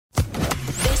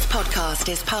podcast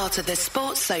is part of the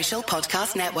Sports Social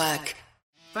Podcast Network.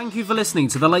 Thank you for listening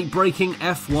to the late-breaking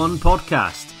F1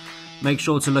 podcast. Make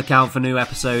sure to look out for new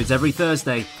episodes every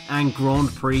Thursday and Grand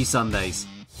Prix Sundays.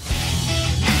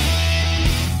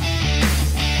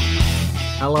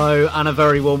 Hello and a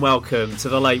very warm welcome to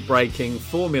the late-breaking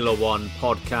Formula One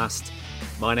podcast.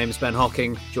 My name is Ben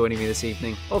Hocking. Joining me this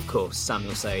evening, of course,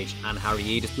 Samuel Sage and Harry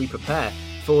Eade as we prepare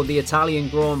for the Italian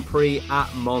Grand Prix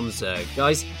at Monza.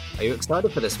 Guys, are you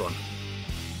excited for this one?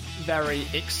 Very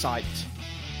excited.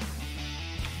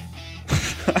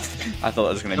 I thought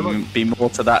there was going to be more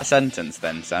to that sentence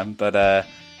then, Sam. But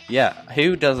yeah,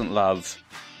 who doesn't love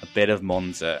a bit of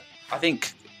Monza? I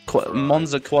think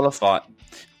Monza qualifying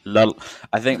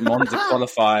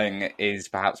is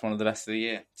perhaps one of the best of the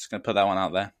year. Just going to put that one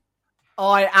out there.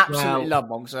 I absolutely love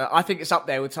Monza. I think it's up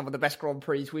there with some of the best Grand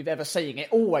Prix we've ever seen. It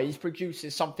always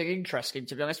produces something interesting,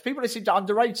 to be honest. People seem to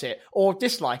underrate it or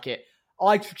dislike it.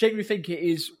 I genuinely think it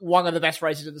is one of the best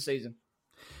races of the season.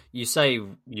 You say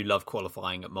you love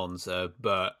qualifying at Monza,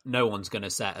 but no one's going to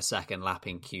set a second lap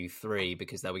in Q3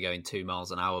 because they'll be going 2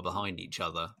 miles an hour behind each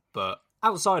other. But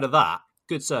outside of that,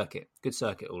 good circuit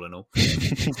all in all.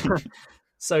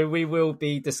 So we will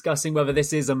be discussing whether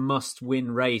this is a must-win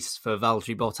race for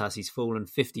Valtteri Bottas. He's fallen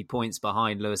 50 points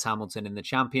behind Lewis Hamilton in the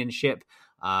championship.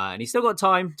 And he's still got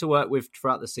time to work with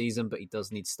throughout the season, but he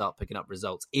does need to start picking up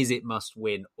results. Is it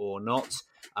must-win or not?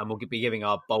 And we'll be giving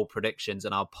our bold predictions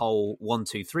and our poll 1,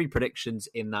 2, 3 predictions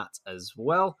in that as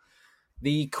well.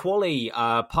 The quali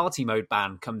party mode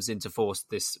ban comes into force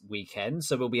this weekend,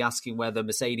 so we'll be asking whether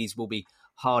Mercedes will be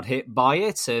hard hit by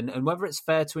it and whether it's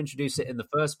fair to introduce it in the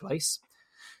first place.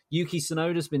 Yuki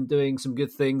Tsunoda's been doing some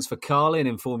good things for Carlin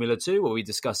in Formula 2. We'll be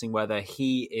discussing whether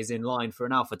he is in line for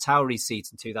an AlphaTauri seat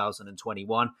in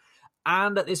 2021.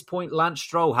 And at this point, Lance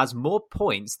Stroll has more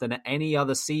points than at any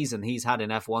other season he's had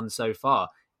in F1 so far.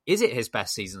 Is it his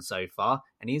best season so far?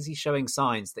 And is he showing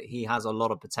signs that he has a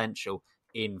lot of potential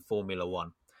in Formula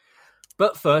 1?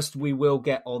 But first, we will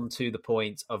get on to the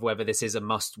point of whether this is a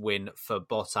must-win for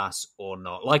Bottas or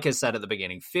not. Like I said at the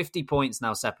beginning, 50 points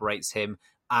now separates him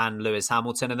and Lewis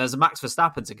Hamilton, and there's a Max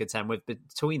Verstappen to contend with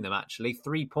between them, actually.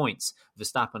 3 points.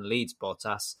 Verstappen leads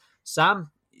Bottas.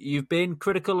 Sam, you've been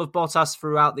critical of Bottas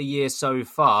throughout the year so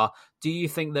far. Do you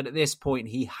think that at this point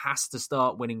he has to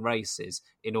start winning races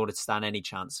in order to stand any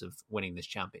chance of winning this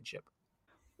championship?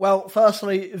 Well,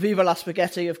 firstly, viva la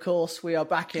spaghetti, of course. We are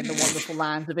back in the wonderful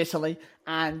land of Italy,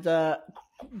 and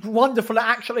wonderful it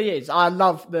actually is. I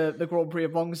love the Grand Prix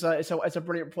of Monza. It's a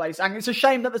brilliant place, and it's a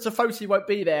shame that the Tifosi won't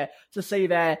be there to see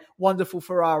their wonderful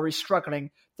Ferrari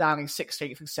struggling down in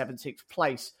 16th and 17th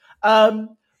place.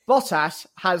 Bottas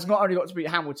has not only got to beat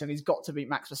Hamilton, he's got to beat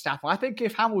Max Verstappen. I think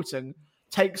if Hamilton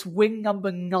takes win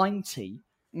number 90,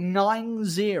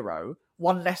 9-0,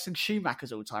 one less than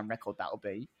Schumacher's all-time record, that'll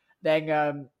be,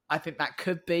 then I think that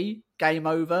could be game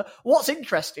over. What's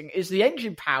interesting is the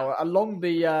engine power along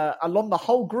the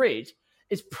whole grid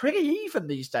is pretty even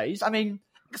these days. I mean,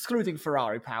 excluding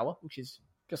Ferrari power, which is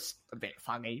just a bit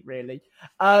funny, really.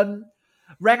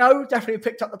 Renault definitely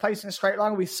picked up the pace in a straight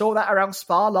line. We saw that around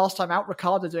Spa last time out.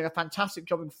 Ricciardo doing a fantastic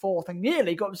job in fourth and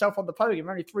nearly got himself on the podium,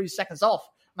 only 3 seconds off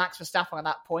Max Verstappen at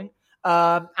that point.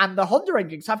 And the Honda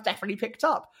engines have definitely picked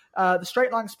up. The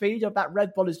straight line speed of that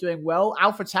Red Bull is doing well.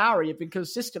 AlphaTauri have been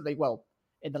consistently, well,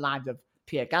 in the land of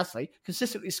Pierre Gasly,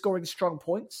 consistently scoring strong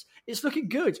points. It's looking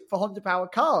good for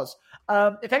Honda-powered cars.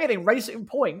 If anything, Racing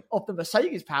Point of the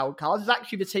Mercedes-powered cars is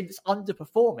actually the team that's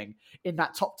underperforming in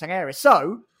that top 10 area.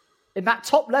 So, in that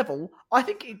top level, I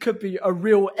think it could be a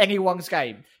real anyone's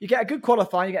game. You get a good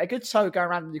qualifying, you get a good tow going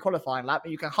around in your qualifying lap,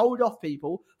 and you can hold off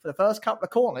people for the first couple of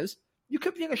corners. You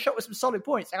could be in a shot with some solid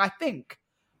points. And I think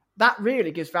that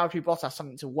really gives Valtteri Bottas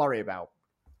something to worry about.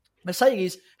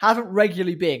 Mercedes haven't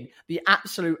regularly been the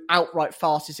absolute outright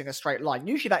fastest in a straight line.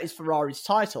 Usually that is Ferrari's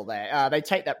title there. They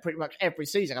take that pretty much every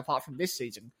season, apart from this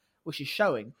season, which is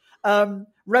showing.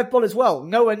 Red Bull as well,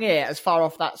 nowhere near as far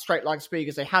off that straight line speed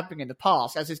as they have been in the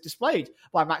past, as is displayed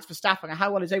by Max Verstappen and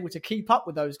how well he's able to keep up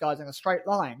with those guys in a straight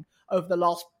line over the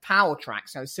last power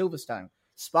tracks, Silverstone,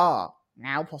 Spa,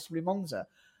 now possibly Monza.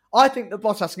 I think that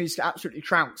Bottas needs to absolutely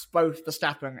trounce both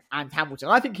Verstappen and Hamilton.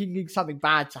 I think he needs something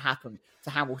bad to happen to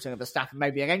Hamilton and Verstappen.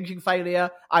 Maybe an engine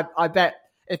failure. I bet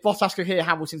if Bottas could hear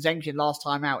Hamilton's engine last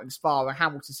time out in Spa and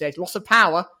Hamilton said, loss of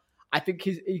power, I think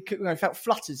he felt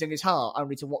flutters in his heart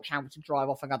only to watch Hamilton drive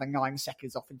off another 9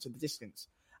 seconds off into the distance.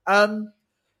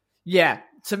 Yeah,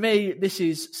 to me, this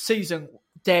is season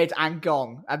dead and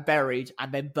gone and buried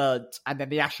and then burnt and then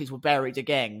the ashes were buried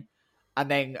again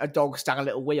and then a dog stung a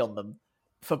little wee on them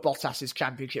for Bottas's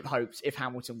championship hopes if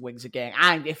Hamilton wins again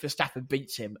and if Verstappen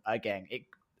beats him again.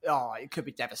 it could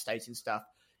be devastating stuff.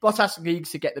 Bottas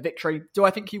needs to get the victory. Do I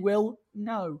think he will?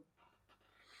 No.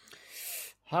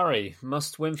 Harry,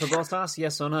 must win for Bottas,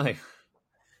 yes or no?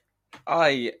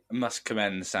 I must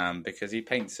commend Sam because he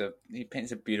paints a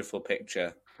beautiful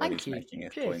picture when Thank he's you. making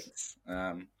his Cheers. points.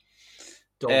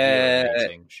 Dog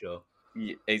urinating, sure.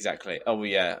 Exactly. Oh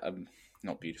yeah,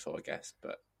 not beautiful, I guess,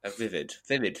 but a vivid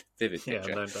picture. Yeah,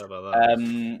 no doubt about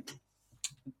that.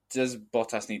 Does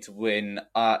Bottas need to win?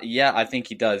 Yeah, I think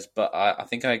he does, but I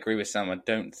think I agree with Sam. I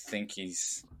don't think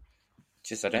he's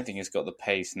got the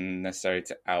pace necessary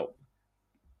to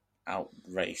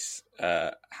outrace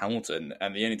Hamilton.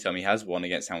 And the only time he has won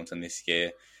against Hamilton this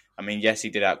year, I mean, yes, he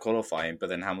did out-qualify him, but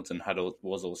then Hamilton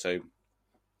was also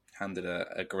handed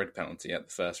a grid penalty at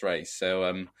the first race.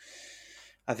 So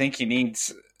I think he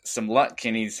needs some luck.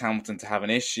 He needs Hamilton to have an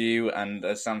issue. And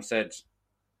as Sam said,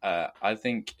 I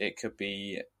think it could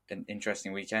be an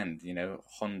interesting weekend. You know,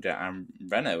 Honda and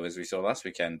Renault, as we saw last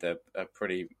weekend, are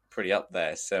pretty up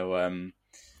there. So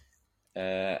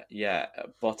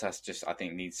Bottas just, I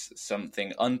think, needs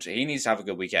something. He needs to have a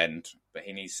good weekend, but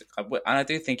he needs, and I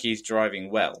do think he's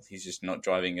driving well. He's just not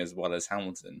driving as well as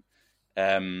Hamilton.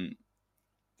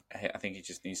 I think he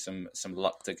just needs some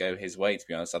luck to go his way, to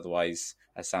be honest. Otherwise,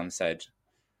 as Sam said,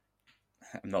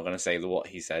 I'm not going to say what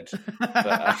he said,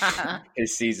 but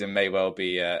his season may well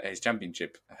be, his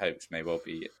championship hopes may well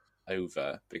be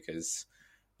over, because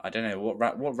I don't know,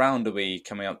 what round are we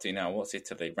coming up to now? What's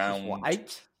Italy? Round What,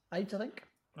 eight, I think.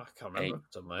 I can't remember off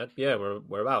the top of my head. Yeah,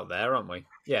 we're about there, aren't we?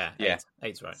 Yeah,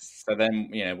 eight's right. So then,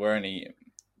 we're only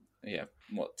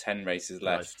 10 races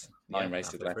left, Right. 9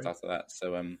 races left after that.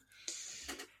 So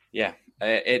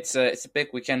it's a big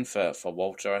weekend for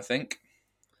Walter, I think.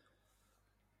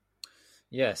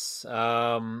 Yes.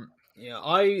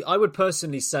 I would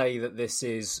personally say that this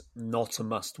is not a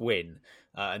must-win.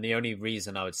 And the only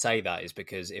reason I would say that is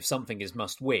because if something is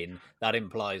must-win, that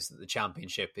implies that the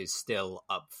championship is still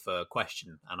up for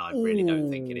question. And I really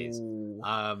don't think it is.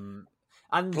 And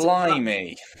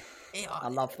Blimey. I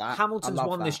love that. Hamilton's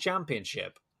won this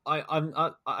championship.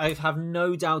 I have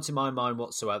no doubt in my mind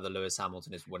whatsoever that Lewis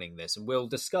Hamilton is winning this, and we'll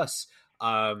discuss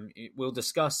the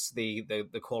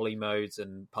quali modes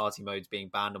and party modes being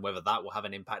banned and whether that will have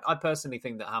an impact. I personally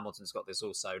think that Hamilton's got this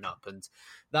all sewn up, and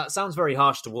that sounds very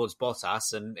harsh towards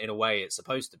Bottas, and in a way it's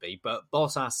supposed to be, but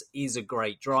Bottas is a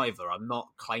great driver. I'm not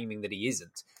claiming that he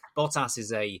isn't. Bottas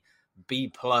is a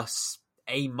B+,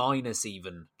 A-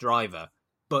 even driver,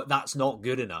 but that's not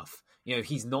good enough.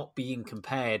 He's not being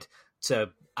compared to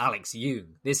Alex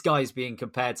Yoong. This guy's being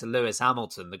compared to Lewis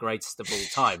Hamilton, the greatest of all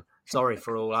time. Sorry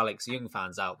for all Alex Yoong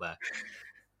fans out there.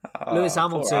 Lewis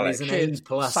Hamilton is an A+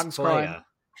 player.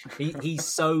 He's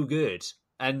so good.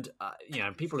 And,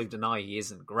 people who deny he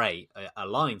isn't great are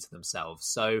lying to themselves.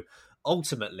 So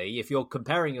ultimately, if you're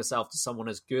comparing yourself to someone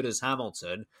as good as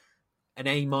Hamilton, an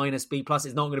A-, B+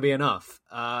 is not going to be enough.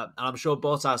 And I'm sure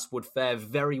Bottas would fare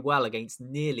very well against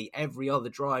nearly every other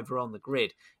driver on the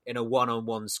grid in a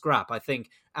one-on-one scrap. I think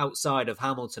outside of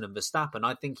Hamilton and Verstappen,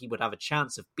 I think he would have a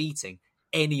chance of beating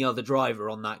any other driver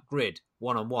on that grid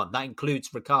one-on-one. That includes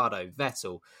Ricciardo,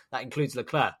 Vettel, that includes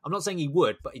Leclerc. I'm not saying he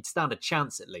would, but he'd stand a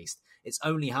chance at least. It's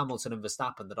only Hamilton and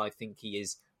Verstappen that I think he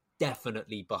is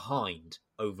definitely behind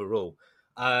overall.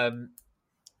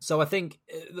 So I think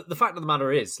the fact of the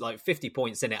matter is, 50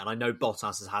 points in it, and I know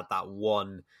Bottas has had that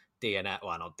one DNF,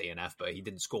 well, not DNF, but he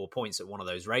didn't score points at one of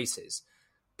those races.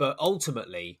 But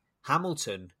ultimately,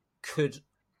 Bottas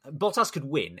could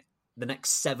win the next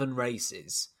 7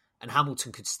 races, and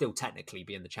Hamilton could still technically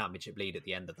be in the championship lead at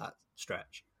the end of that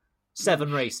stretch.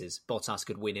 7 races, Bottas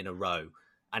could win in a row.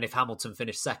 And if Hamilton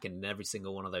finished second in every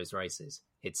single one of those races,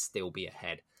 he'd still be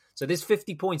ahead. So this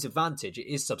 50-point advantage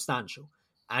is substantial.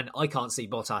 And I can't see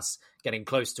Bottas getting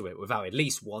close to it without at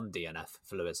least 1 DNF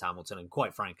for Lewis Hamilton. And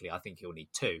quite frankly, I think he'll need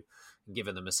 2. And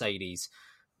given the Mercedes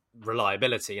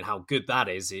reliability and how good that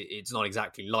is, it's not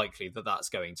exactly likely that that's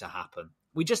going to happen.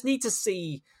 We just need to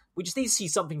see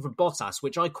something from Bottas,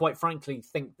 which I quite frankly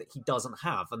think that he doesn't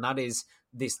have. And that is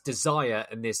this desire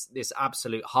and this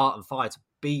absolute heart and fire to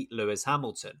beat Lewis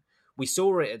Hamilton. We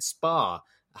saw it at Spa,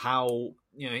 how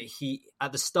he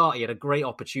at the start he had a great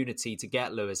opportunity to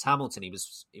get Lewis Hamilton. He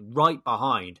was right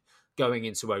behind going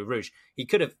into Eau Rouge. He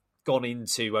could have gone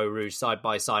into Eau Rouge side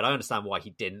by side. I understand why he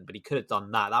didn't, but he could have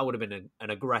done that. That would have been an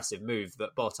aggressive move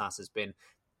that Bottas has been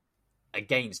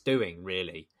against doing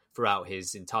really throughout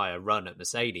his entire run at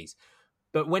Mercedes.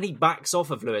 But when he backs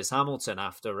off of Lewis Hamilton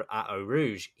at Eau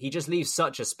Rouge, he just leaves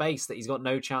such a space that he's got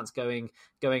no chance going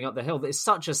up the hill. There's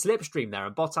such a slipstream there,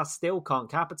 and Bottas still can't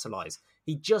capitalise.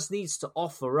 He just needs to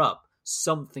offer up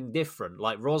something different,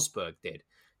 like Rosberg did.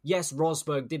 Yes,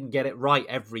 Rosberg didn't get it right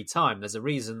every time. There's a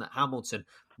reason that Hamilton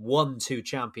won 2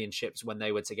 championships when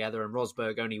they were together and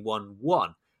Rosberg only won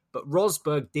 1. But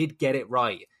Rosberg did get it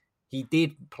right. He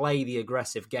did play the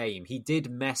aggressive game. He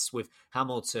did mess with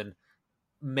Hamilton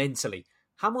mentally.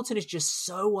 Hamilton is just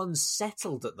so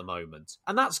unsettled at the moment.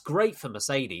 And that's great for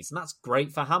Mercedes and that's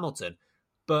great for Hamilton.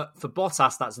 But for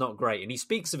Bottas, that's not great. And he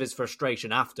speaks of his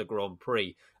frustration after Grand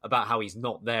Prix about how he's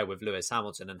not there with Lewis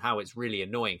Hamilton and how it's really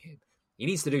annoying him. He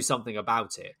needs to do something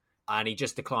about it. And he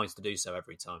just declines to do so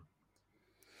every time.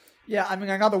 Yeah, I mean,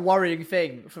 another worrying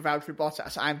thing for Valtteri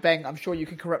Bottas, and Ben, I'm sure you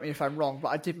can correct me if I'm wrong, but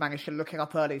I did manage to look it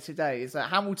up earlier today, is that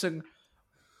Hamilton,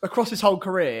 across his whole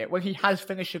career, when he has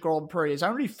finished a Grand Prix, has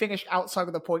only finished outside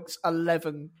of the points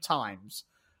 11 times.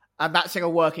 And that's in a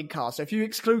working car. So if you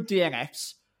exclude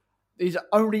DNFs, he's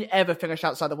only ever finished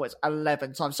outside the points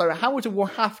 11 times. So Hamilton will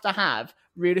have to have,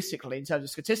 realistically, in terms of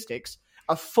statistics,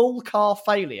 a full car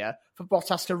failure for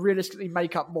Bottas to realistically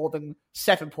make up more than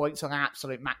 7 points on an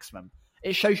absolute maximum.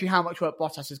 It shows you how much work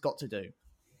Bottas has got to do.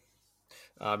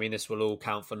 I mean, this will all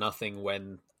count for nothing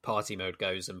when party mode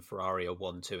goes and Ferrari are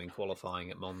 1-2 in qualifying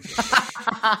at Monza.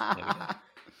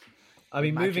 I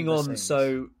mean, moving on,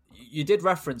 so you did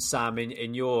reference, Sam,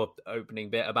 in your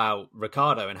opening bit about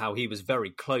Ricciardo and how he was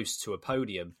very close to a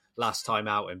podium last time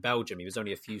out in Belgium. He was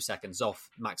only a few seconds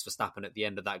off Max Verstappen at the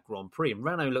end of that Grand Prix, and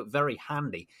Renault looked very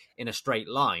handy in a straight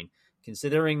line.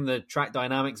 Considering the track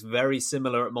dynamics very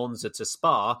similar at Monza to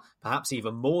Spa, perhaps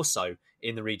even more so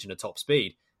in the region of top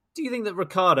speed, do you think that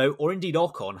Ricciardo, or indeed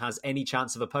Ocon, has any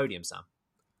chance of a podium, Sam?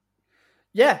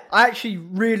 Yeah, I actually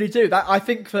really do. I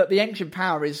think that the engine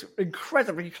power is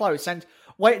incredibly close, and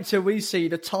wait until we see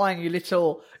the tiny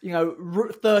little,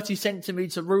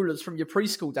 30-centimetre rulers from your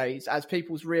preschool days as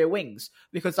people's rear wings,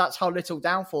 because that's how little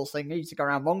downforce they need to go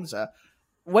around Monza.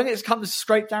 When it comes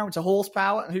straight down to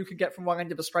horsepower and who can get from one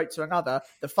end of a straight to another,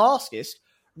 the fastest,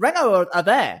 Renault are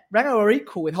there. Renault are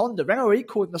equal with Honda. Renault are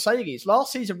equal with Mercedes.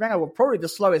 Last season, Renault were probably the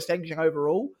slowest engine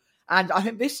overall. And I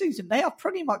think this season, they are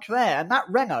pretty much there. And that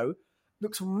Renault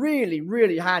looks really,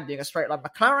 really handy in a straight line.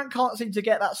 McLaren can't seem to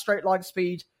get that straight line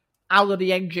speed out of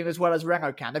the engine as well as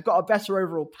Renault can. They've got a better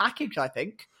overall package, I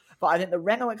think. But I think the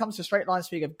Renault, when it comes to straight line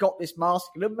speed, have got this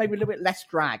mask, maybe a little bit less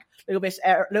drag, a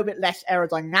little bit less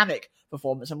aerodynamic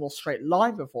performance and more straight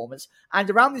line performance. And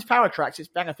around these power tracks, it's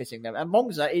benefiting them. And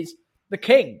Monza is the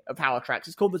king of power tracks.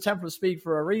 It's called the Temple of Speed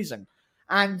for a reason.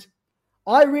 And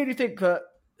I really think that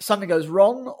something goes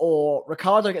wrong, or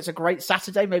Ricciardo gets a great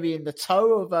Saturday, maybe in the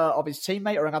toe of his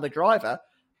teammate or another driver,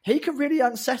 he can really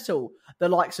unsettle the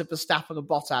likes of Verstappen and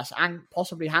Bottas and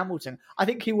possibly Hamilton. I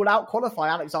think he will out-qualify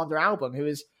Alexander Albon, who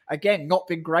has, again, not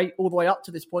been great all the way up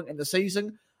to this point in the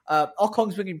season.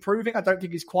 Ocon's been improving. I don't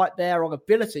think he's quite there on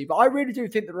ability, but I really do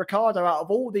think that Ricciardo, out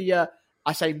of all the,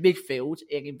 I say midfield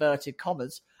in inverted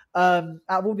commas, out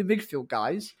of all the midfield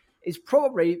guys, is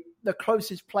probably the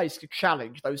closest place to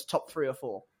challenge those top 3 or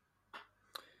 4.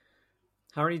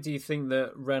 Harry, do you think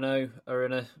that Renault are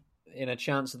in a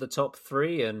chance of the top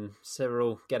 3 and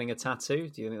Cyril getting a tattoo?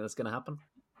 Do you think that's going to happen?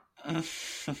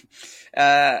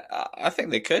 I think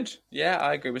they could. Yeah,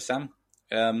 I agree with Sam.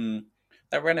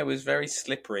 That Renault was very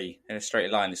slippery in a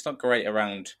straight line. It's not great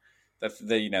around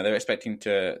they're expecting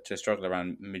to struggle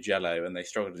around Mugello, and they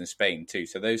struggled in Spain too.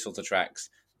 So those sorts of tracks,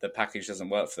 the package doesn't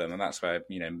work for them, and that's where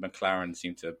McLaren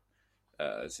seem to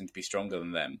be stronger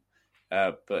than them.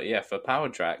 But yeah, for power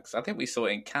tracks, I think we saw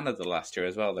it in Canada last year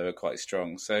as well. They were quite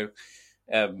strong. So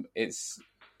I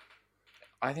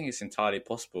think it's entirely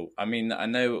possible. I mean, I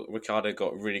know Ricciardo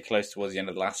got really close towards the end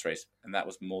of the last race, and that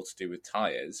was more to do with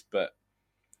tyres. But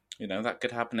that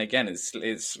could happen again.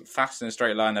 It's fast in a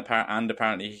straight line, and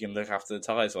apparently he can look after the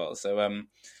tyres well. So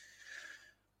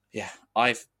yeah,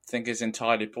 I think it's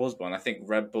entirely plausible, and I think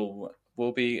Red Bull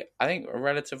will be,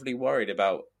 relatively worried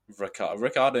about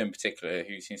Ricciardo in particular,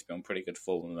 who seems to be on pretty good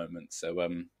form at the moment. So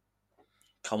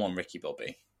come on, Ricky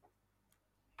Bobby.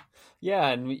 Yeah,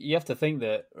 and you have to think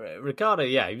that Ricciardo,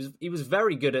 he was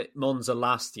very good at Monza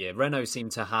last year. Renault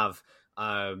seemed to have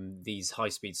these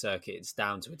high-speed circuits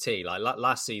down to a T. Like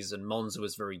last season, Monza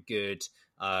was very good.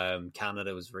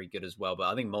 Canada was very good as well,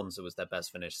 but I think Monza was their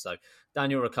best finish. So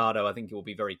Daniel Ricciardo, I think he will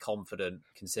be very confident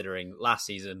considering last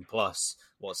season plus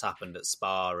what's happened at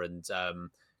Spa. And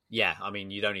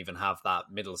you don't even have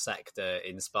that middle sector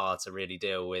in Spa to really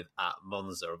deal with at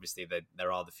Monza. Obviously,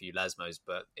 there are the few Lesmos,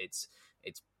 but it's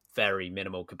very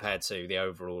minimal compared to the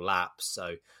overall laps.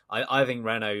 So I think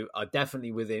Renault are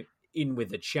definitely in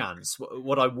with a chance.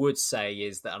 What I would say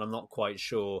is that, and I'm not quite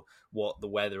sure what the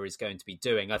weather is going to be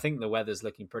doing, I think the weather's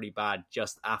looking pretty bad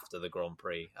just after the Grand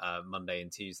Prix, Monday and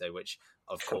Tuesday, which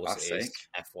of course is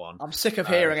F1. I'm sick of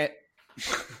hearing it.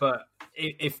 But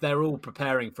if they're all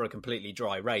preparing for a completely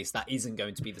dry race, that isn't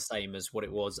going to be the same as what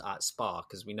it was at Spa,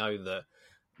 because we know that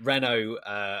Renault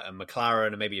and McLaren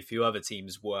and maybe a few other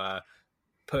teams were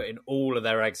putting all of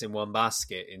their eggs in one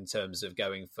basket in terms of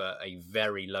going for a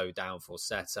very low downforce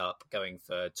setup, going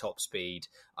for top speed,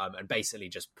 and basically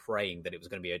just praying that it was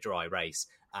going to be a dry race.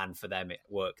 And for them, it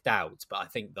worked out. But I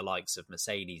think the likes of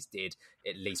Mercedes did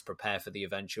at least prepare for the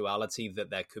eventuality that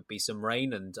there could be some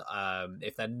rain. And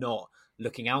if they're not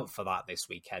looking out for that this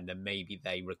weekend, then maybe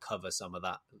they recover some of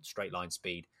that straight line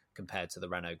speed compared to the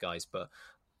Renault guys. But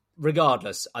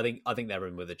regardless, I think they're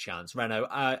in with a chance. Renault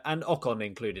and Ocon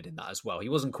included in that as well. He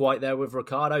wasn't quite there with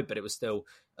Ricciardo, but it was still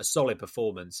a solid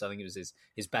performance. I think it was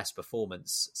his best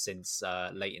performance since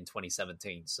late in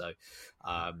 2017. So,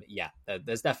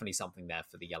 there's definitely something there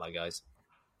for the yellow guys.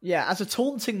 Yeah, as a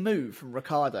taunting move from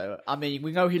Ricciardo, I mean,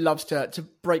 we know he loves to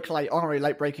break late, honorary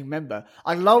late breaking member.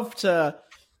 I love for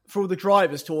all the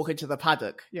drivers to walk into the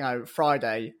paddock,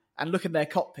 Friday, and look in their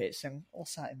cockpits and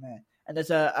what's that in there? And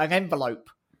there's an envelope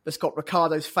that's got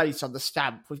Ricciardo's face on the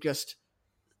stamp with just,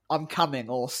 I'm coming,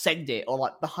 or send it, or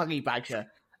like the honey badger.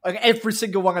 Like every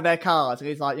single one of their cars. And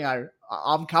he's like,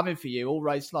 I'm coming for you all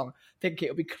race long. I think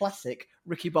it'll be classic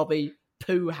Ricky Bobby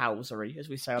poo-housery, as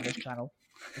we say on this channel.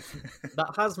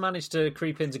 That has managed to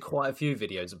creep into quite a few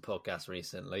videos and podcasts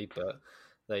recently, but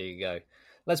there you go.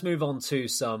 Let's move on to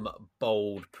some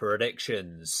bold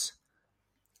predictions.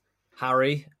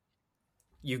 Harry,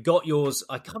 you got yours.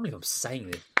 I can't believe I'm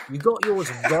saying this. You got yours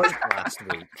right last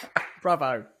week.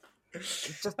 Bravo. It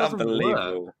just doesn't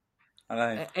Unbelievable. work. I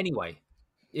know. Anyway,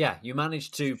 yeah, you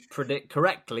managed to predict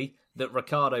correctly that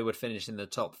Ricciardo would finish in the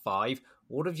top 5.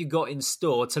 What have you got in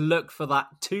store to look for that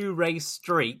 2-race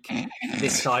streak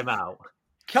this time out?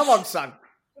 Come on, son.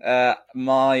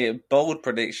 My bold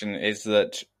prediction is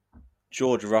that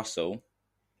George Russell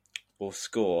will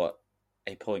score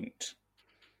a point.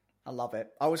 I love it.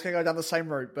 I was going to go down the same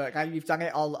route, but now you've done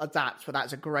it, I'll adapt. But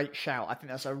that's a great shout. I think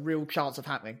that's a real chance of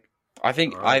happening. I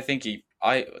think he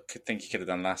could have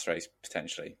done last race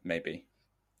potentially, maybe,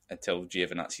 until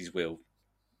Giovinazzi's wheel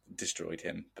destroyed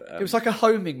him. But, it was like a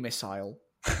homing missile,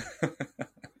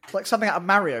 like something out of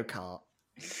Mario Kart.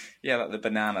 Yeah, like the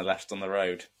banana left on the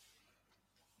road.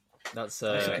 That's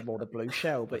more the blue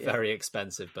shell, but very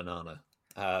expensive banana.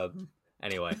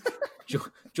 Anyway,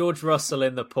 George Russell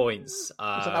in the points.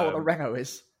 I don't know what a Renault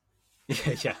is.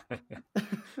 Yeah.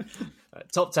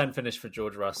 Top 10 finish for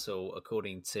George Russell,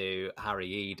 according to Harry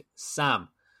Eade. Sam,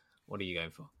 what are you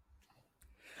going for?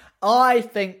 I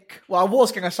think, I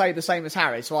was going to say the same as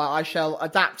Harry, so I shall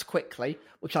adapt quickly,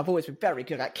 which I've always been very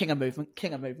good at. King of movement,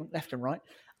 left and right.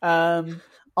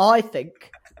 I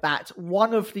think that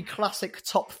one of the classic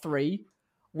top 3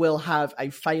 will have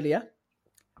a failure,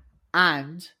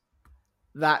 and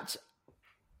that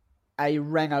a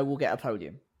Renault will get a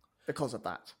podium because of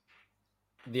that.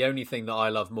 The only thing that I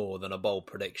love more than a bold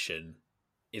prediction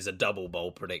is a double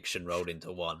bold prediction rolled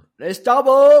into one. It's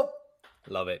double!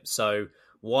 Love it. So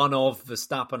one of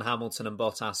Verstappen, Hamilton and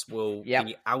Bottas will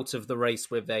be out of the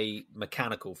race with a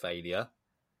mechanical failure.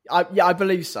 I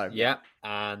believe so. Yeah,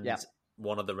 and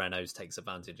one of the Renaults takes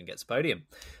advantage and gets a podium.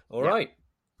 All right.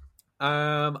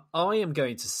 I am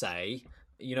going to say,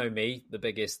 you know me, the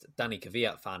biggest Danny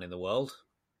Kvyat fan in the world.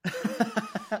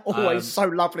 Always so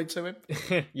lovely to him.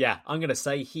 Yeah, I'm going to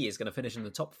say he is going to finish in the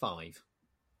top 5.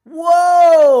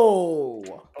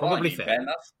 Whoa! Probably fair.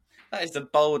 That is the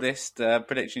boldest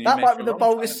prediction you've made. That might be the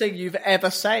boldest thing you've ever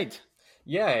said.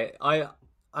 Yeah,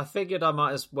 I figured I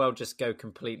might as well just go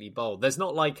completely bold. There's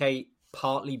not like a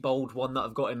partly bold one that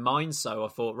I've got in mind, so I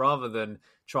thought rather than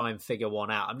try and figure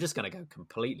one out, I'm just going to go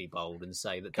completely bold and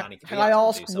say that Danny Kvyat. Can I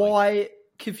ask why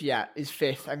Kvyat is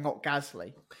 5th and not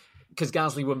Gasly? Because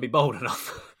Gasly wouldn't be bold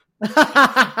enough.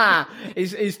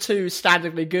 He's too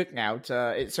standardly good now.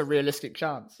 It's a realistic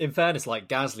chance. In fairness, like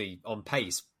Gasly on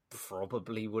pace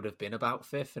probably would have been about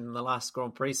 5th in the last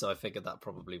Grand Prix, so I figured that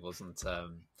probably wasn't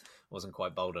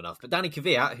quite bold enough. But Danny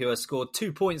Kvyat, who has scored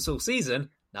 2 points all season,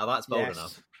 now that's bold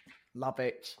enough. Love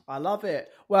it. I love it.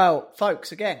 Well,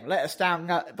 folks, again, let us down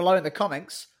below in the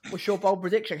comments. What's your bold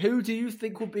prediction? Who do you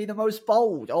think will be the most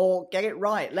bold? Or get it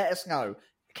right. Let us know.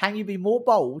 Can you be more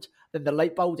bold than the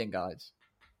late bolding guys?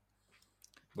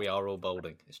 We are all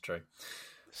bolding. It's true.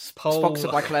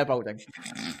 Sponsored by Claire Bolding.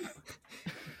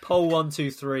 Poll 1, 2,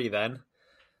 3 then.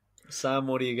 Sam,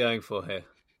 what are you going for here?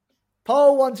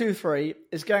 Poll 1, 2, 3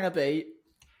 is going to be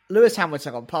Lewis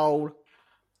Hamilton on pole.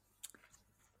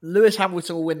 Lewis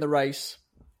Hamilton will win the race.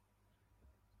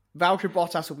 Valtteri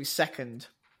Bottas will be 2nd.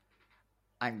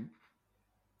 And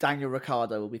Daniel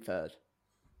Ricciardo will be 3rd.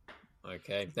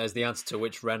 Okay, there's the answer to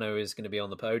which Renault is going to be on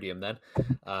the podium then.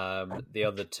 The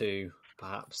other two,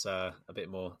 perhaps a bit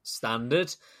more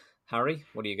standard. Harry,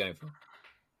 what are you going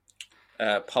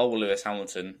for? Pole Lewis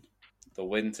Hamilton, the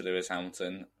win to Lewis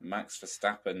Hamilton, Max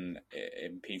Verstappen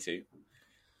in P2,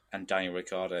 and Daniel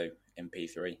Ricciardo in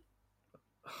P3.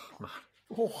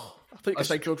 Oh, I thought you could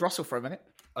say George Russell for a minute.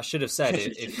 I should have said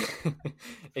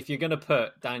if you're going to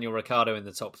put Daniel Ricciardo in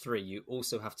the top 3, you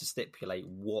also have to stipulate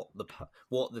what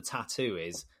the tattoo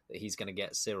is that he's going to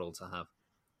get Cyril to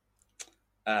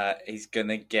have. He's going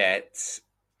to get...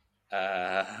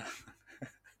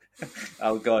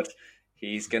 oh, God.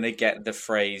 He's going to get the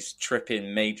phrase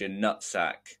 "tripping major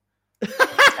nutsack."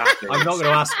 I'm not going to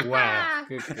ask where.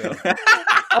 Good God.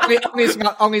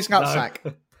 on his nutsack.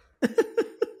 No.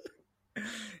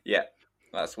 Yeah,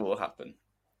 that's what will happen.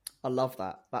 I love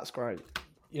that. That's great.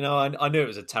 You know, I knew it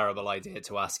was a terrible idea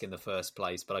to ask in the first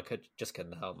place, but I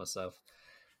couldn't help myself.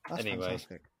 That's anyway,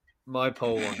 fantastic. My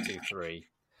pole 1, 2, 3.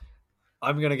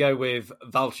 I'm going to go with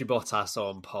Valtteri Bottas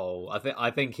on pole.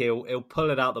 I think he'll pull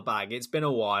it out the bag. It's been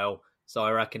a while, so I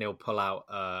reckon he'll pull out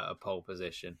a pole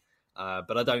position.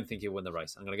 But I don't think he'll win the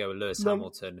race. I'm going to go with Lewis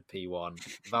Hamilton P1,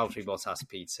 Valtteri Bottas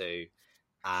P2,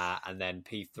 and then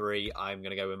P3. I'm going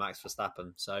to go with Max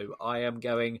Verstappen. So I am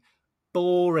going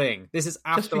boring. This is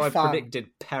after I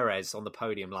predicted Perez on the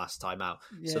podium last time out.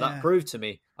 Yeah. So that proved to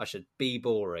me I should be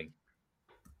boring.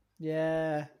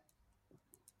 Yeah.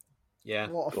 Yeah.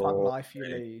 What a fun life you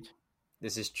lead.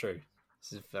 This is true.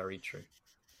 This is very true.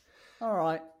 All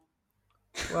right.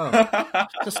 Well,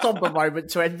 just a somber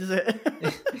moment to end it.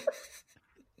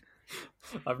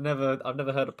 I've never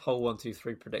heard a pole 1, 2,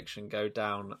 3 prediction go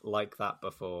down like that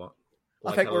before.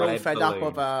 Like I think we're all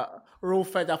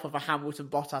fed up of a Hamilton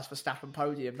Bottas Verstappen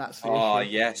podium. That's the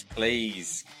issue. Yes,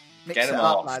 please. Mix Get it them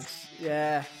up, off, lads.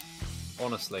 Yeah.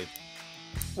 Honestly,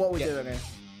 what are we doing here?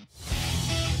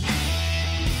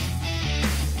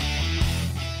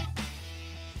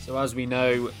 So as we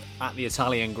know, at the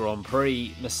Italian Grand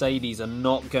Prix, Mercedes are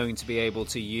not going to be able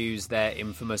to use their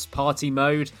infamous party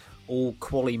mode. All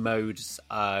quali modes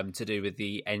to do with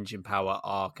the engine power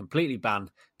are completely banned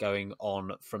going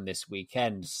on from this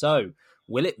weekend. So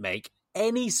will it make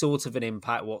any sort of an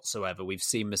impact whatsoever? We've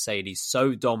seen Mercedes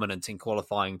so dominant in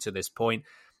qualifying to this point.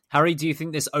 Harry, do you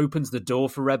think this opens the door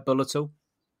for Red Bull at all?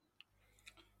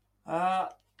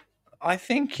 I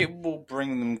think it will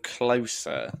bring them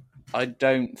closer. I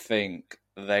don't think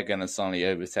they're going to suddenly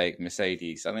overtake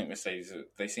Mercedes. I think Mercedes,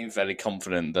 they seem fairly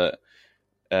confident that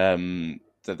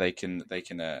that they can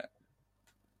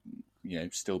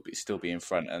still be in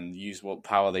front and use what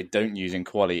power they don't use in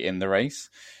quali in the race.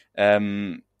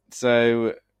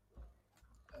 So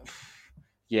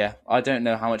yeah, I don't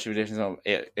know how much of a difference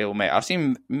it will make. I've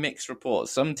seen mixed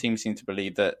reports. Some teams seem to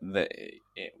believe that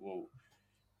it will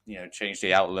change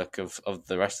the outlook of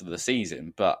the rest of the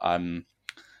season, but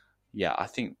yeah, I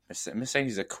think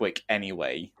Mercedes are quick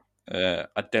anyway.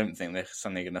 I don't think they're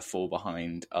suddenly going to fall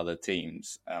behind other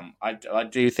teams. I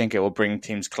do think it will bring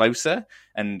teams closer,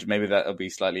 and maybe that'll be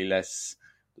slightly less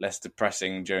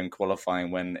depressing during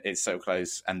qualifying when it's so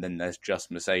close, and then there's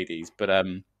just Mercedes. But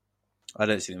I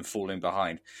don't see them falling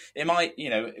behind. It might,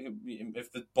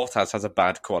 if the Bottas has a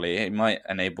bad quali, it might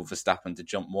enable Verstappen to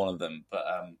jump one of them. But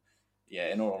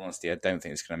yeah, in all honesty, I don't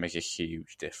think it's going to make a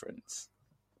huge difference.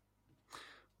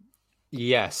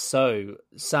 Yes. So,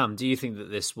 Sam, do you think that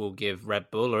this will give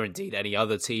Red Bull or indeed any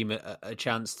other team a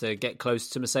chance to get close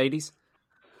to Mercedes?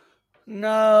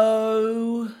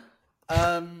 No.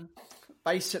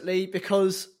 Basically,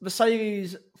 because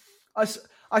Mercedes...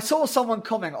 I saw someone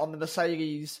comment on the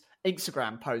Mercedes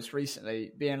Instagram post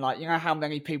recently being like, you know how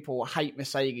many people hate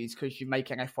Mercedes because you're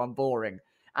making F1 boring?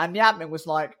 And the admin was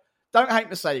like, don't hate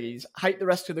Mercedes, hate the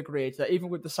rest of the grid that even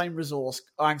with the same resource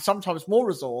and sometimes more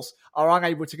resource are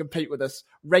unable to compete with us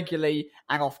regularly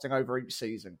and often over each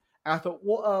season. And I thought,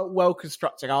 what a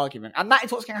well-constructed argument. And that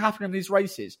is what's going to happen in these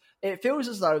races. It feels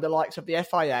as though the likes of the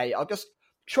FIA are just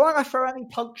trying to throw any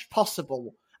punch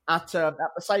possible at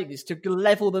Mercedes to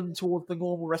level them towards the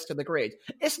normal rest of the grid.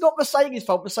 It's not Mercedes'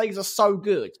 fault. Mercedes are so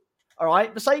good. All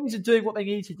right, Mercedes are doing what they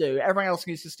need to do. Everyone else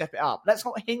needs to step it up. Let's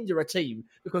not hinder a team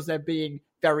because they're being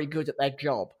very good at their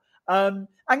job. And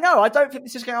no, I don't think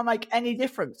this is going to make any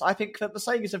difference. I think that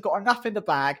Mercedes have got enough in the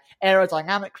bag,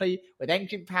 aerodynamically, with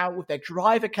engine power, with their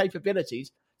driver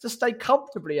capabilities, to stay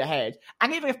comfortably ahead.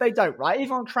 And even if they don't, right,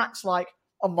 even on tracks like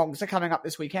on Monza coming up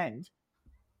this weekend,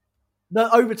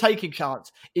 the overtaking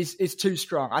chance is too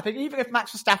strong. I think even if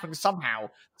Max Verstappen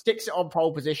somehow sticks it on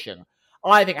pole position,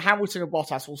 I think Hamilton and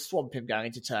Bottas will swamp him going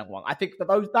into turn 1. I think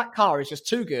that car is just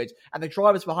too good, and the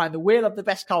drivers behind the wheel of the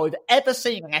best car we've ever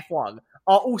seen in F1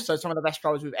 are also some of the best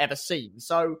drivers we've ever seen.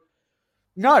 So,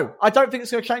 no, I don't think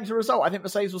it's going to change the result. I think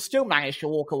Mercedes will still manage to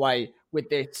walk away with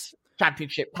this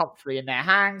championship comfortably in their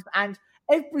hands, and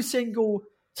every single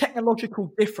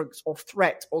technological difference or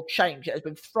threat or change that has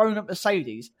been thrown at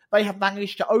Mercedes, they have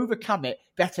managed to overcome it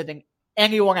better than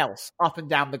anyone else up and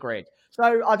down the grid.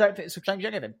 So I don't think this will change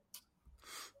anything.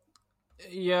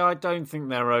 Yeah, I don't think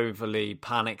they're overly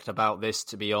panicked about this,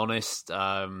 to be honest,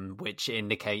 which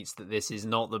indicates that this is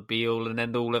not the be-all and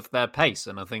end-all of their pace.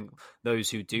 And I think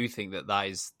those who do think that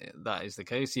is the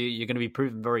case, you're going to be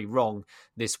proven very wrong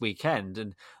this weekend.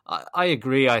 And I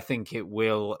agree, I think it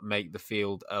will make the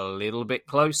field a little bit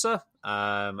closer,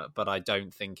 but I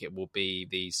don't think it will be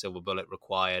the silver bullet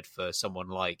required for someone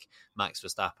like Max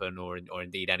Verstappen or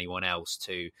indeed anyone else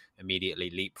to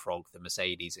immediately leapfrog the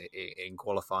Mercedes in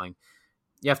qualifying.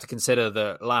 You have to consider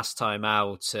that last time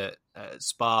out at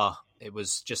Spa, it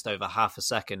was just over half a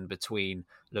second between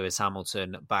Lewis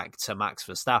Hamilton back to Max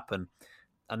Verstappen.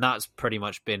 And that's pretty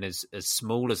much been as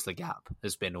small as the gap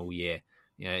has been all year.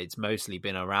 You know, it's mostly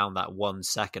been around that 1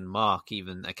 second mark,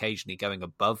 even occasionally going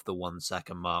above the 1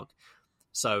 second mark.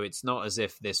 So it's not as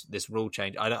if this rule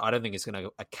change, I don't think it's going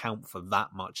to account for that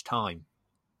much time.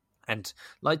 And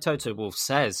like Toto Wolff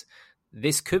says,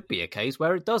 this could be a case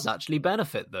where it does actually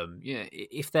benefit them. You know,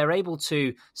 if they're able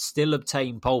to still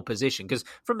obtain pole position, because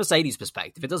from Mercedes'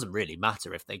 perspective, it doesn't really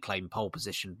matter if they claim pole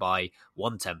position by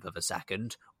 1/10 of a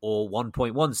second or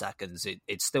 1.1 seconds.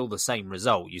 It's still the same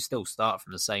result. You still start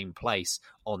from the same place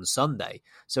on Sunday.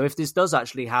 So if this does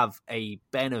actually have a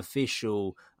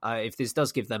beneficial, if this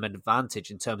does give them an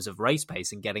advantage in terms of race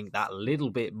pace and getting that little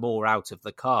bit more out of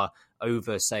the car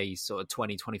over, say, sort of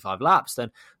 20, 25 laps,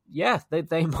 then yeah,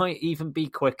 they might even be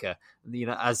quicker. You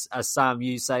know, as Sam,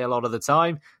 you say a lot of the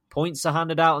time, points are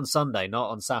handed out on Sunday, not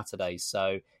on Saturday.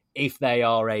 So if they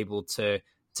are able to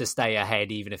stay ahead,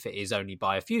 even if it is only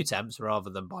by a few tenths rather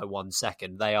than by 1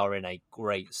 second, they are in a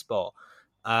great spot.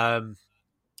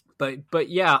 But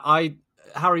yeah,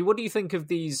 Harry, what do you think of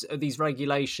these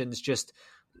regulations? Just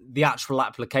the actual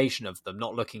application of them,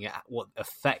 not looking at what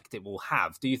effect it will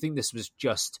have. Do you think this was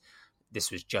just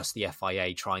the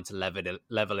FIA trying to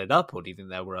level it up, or do you think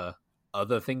there were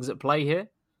other things at play here?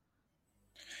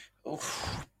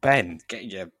 Oof, Ben, get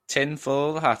your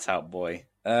tinfoil hat out, boy.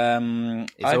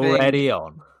 It's already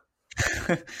on.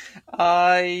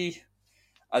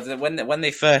 When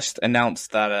they first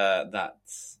announced that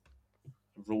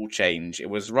rule change, it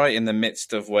was right in the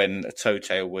midst of when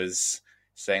Toto was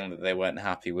saying that they weren't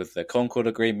happy with the Concord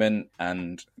Agreement,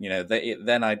 and you know,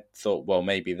 then I thought, well,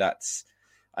 maybe that's.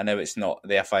 I know it's not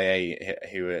the FIA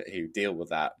who deal with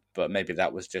that, but maybe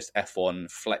that was just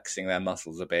F1 flexing their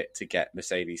muscles a bit to get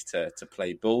Mercedes to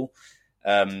play ball.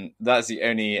 That's the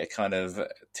only kind of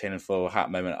tinfoil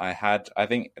hat moment I had.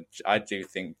 I do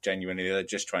think genuinely they're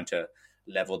just trying to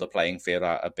level the playing field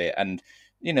out a bit, and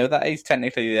you know, that is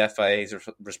technically the FIA's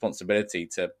responsibility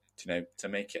to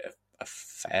make it a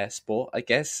fair sport, I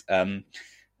guess.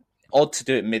 Odd to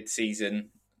do it mid-season.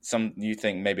 Some you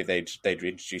think maybe they'd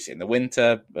introduce it in the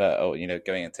winter, or you know,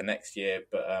 going into next year.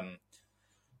 But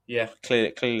yeah,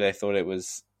 clearly they thought it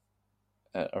was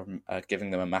giving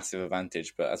them a massive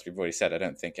advantage. But as we've already said, I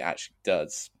don't think it actually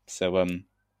does. So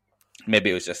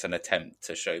maybe it was just an attempt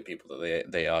to show people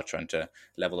that they are trying to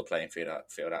level the playing field out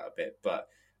a bit. But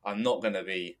I'm not going to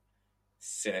be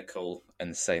cynical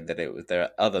and say that there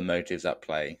are other motives at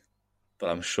play. But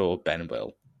I'm sure Ben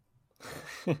will.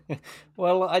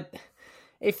 Well,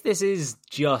 if this is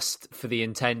just for the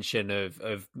intention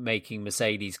of making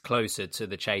Mercedes closer to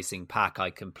the chasing pack, I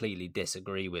completely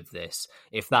disagree with this.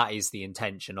 If that is the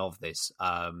intention of this,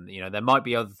 you know, there might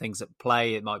be other things at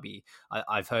play. It might be,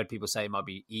 I've heard people say it might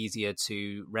be easier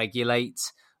to regulate,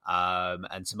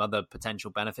 and some other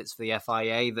potential benefits for the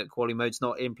FIA that quality mode's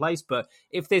not in place. But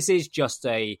if this is just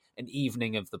an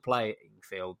evening of the playing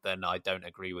field, then I don't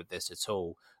agree with this at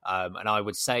all. And I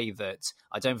would say that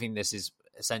I don't think this is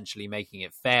essentially making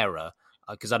it fairer,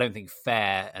 because I don't think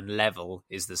fair and level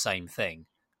is the same thing.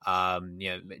 You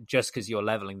know, just because you're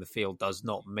leveling the field does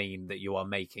not mean that you are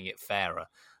making it fairer.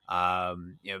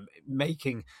 You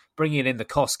know, bringing in the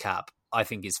cost cap, I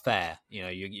think, is fair. You know,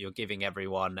 you're giving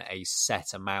everyone a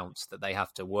set amount that they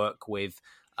have to work with.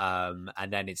 And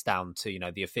then it's down to, you know,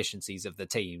 the efficiencies of the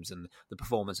teams and the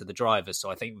performance of the drivers.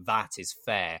 So I think that is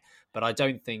fair, but I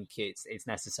don't think it's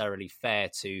necessarily fair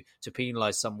to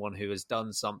penalise someone who has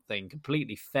done something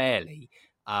completely fairly,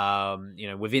 you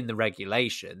know, within the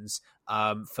regulations,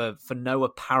 for no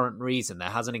apparent reason. There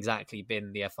hasn't exactly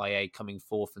been the FIA coming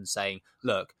forth and saying,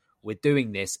 look, we're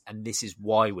doing this and this is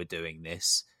why we're doing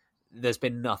this. There's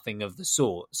been nothing of the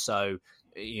sort. So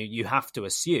you have to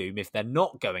assume if they're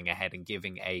not going ahead and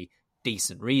giving a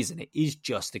decent reason, it is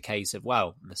just a case of,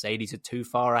 well, Mercedes are too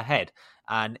far ahead.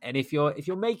 And if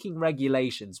you're making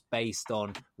regulations based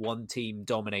on one team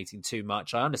dominating too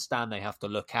much, I understand they have to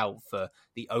look out for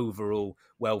the overall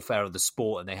welfare of the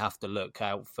sport and they have to look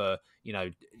out for,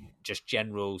 just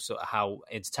general sort of how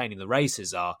entertaining the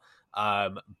races are.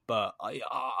 But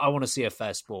I want to see a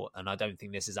fair sport, and I don't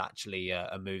think this is actually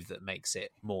a move that makes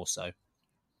it more so.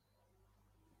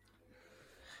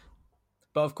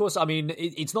 But of course, I mean,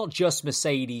 it's not just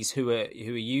Mercedes who are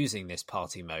using this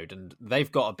party mode, and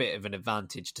they've got a bit of an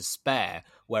advantage to spare,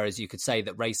 whereas you could say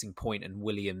that Racing Point and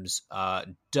Williams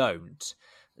don't.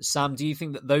 Sam, do you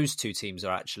think that those two teams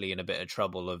are actually in a bit of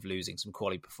trouble of losing some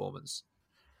quality performance?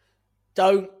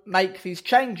 Don't make these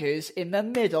changes in the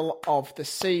middle of the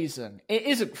season. It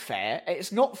isn't fair.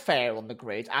 It's not fair on the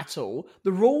grid at all.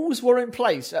 The rules were in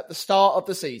place at the start of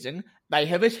the season. They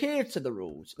have adhered to the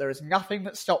rules. There is nothing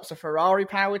that stops a Ferrari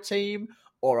power team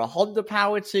or a Honda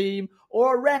power team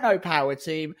or a Renault power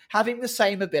team having the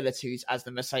same abilities as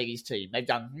the Mercedes team. They've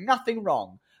done nothing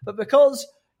wrong. But because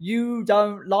you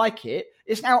don't like it,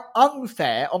 it's now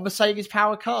unfair on Mercedes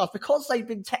power cars because they've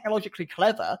been technologically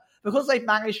clever, because they've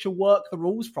managed to work the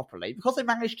rules properly, because they've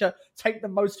managed to take the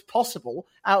most possible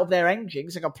out of their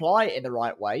engines and apply it in the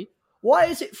right way. Why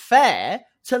is it fair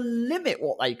to limit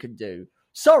what they can do?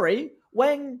 Sorry,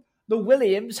 when the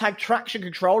Williams had traction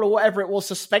control or whatever it was,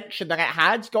 suspension that it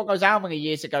had, God knows how many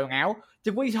years ago now,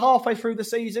 did we halfway through the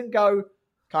season go,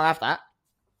 can't have that?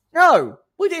 No,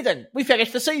 we didn't. We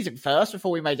finished the season first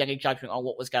before we made any judgment on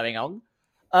what was going on.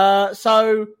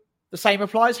 So the same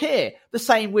applies here. The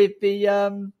same with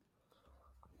the...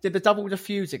 Did the double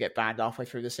diffuser get banned halfway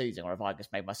through the season, or have I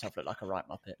just made myself look like a right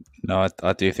muppet? No,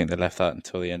 I do think they left that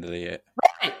until the end of the year.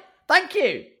 Right. Thank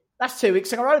you. That's 2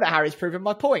 weeks in a row that Harry's proven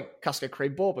my point. Custard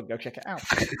cream bourbon, go check it out.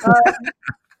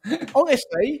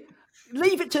 Honestly,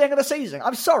 leave it to the end of the season.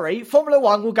 I'm sorry, Formula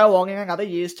One will go on in another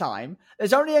year's time.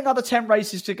 There's only another 10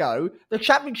 races to go. The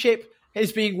championship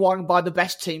is being won by the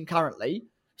best team currently.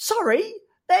 Sorry,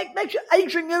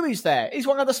 Adrian Newey's there. He's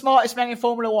one of the smartest men in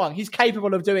Formula One. He's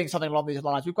capable of doing something along these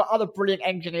lines. We've got other brilliant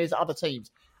engineers at other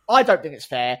teams. I don't think it's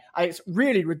fair. It's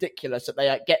really ridiculous that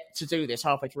they get to do this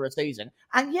halfway through a season.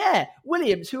 And yeah,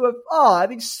 Williams, who are,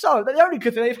 the only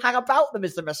good thing they've had about them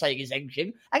is the Mercedes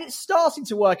engine, and it's starting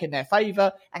to work in their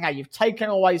favour, and now you've taken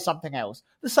away something else.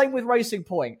 The same with Racing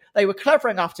Point. They were clever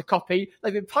enough to copy.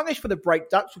 They've been punished for the brake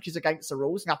ducts, which is against the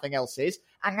rules. Nothing else is.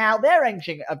 And now their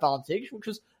engine advantage, which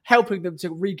was helping them to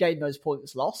regain those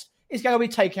points lost, is going to be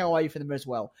taken away from them as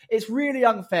well. It's really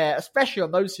unfair, especially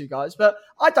on those two guys, but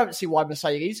I don't see why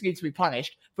Mercedes needs to be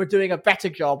punished for doing a better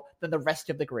job than the rest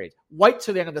of the grid. Wait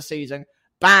till the end of the season,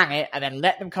 bang it, and then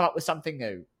let them come up with something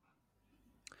new.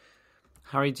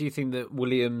 Harry, do you think that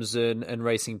Williams and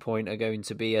Racing Point are going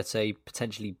to be at a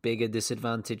potentially bigger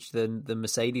disadvantage than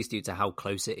Mercedes due to how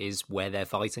close it is where they're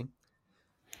fighting?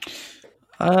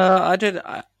 I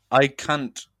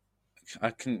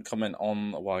couldn't comment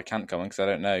on. Well, I can't comment because I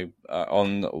don't know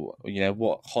on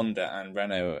what Honda and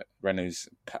Renault's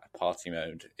party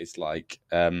mode is like.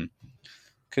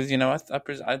 Because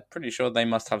I'm pretty sure they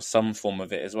must have some form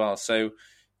of it as well. So,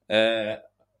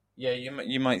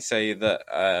 you might say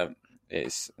that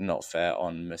it's not fair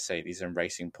on Mercedes and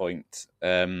Racing Point.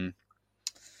 I'm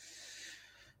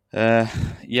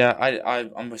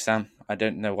with Sam. I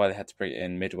don't know why they had to bring it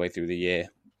in midway through the year.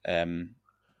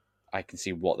 I can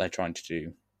see what they're trying to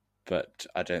do, but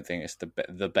I don't think it's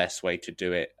the best way to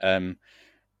do it.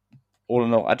 All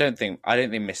in all, I don't think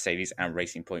Mercedes and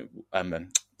Racing Point and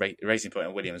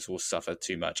Williams will suffer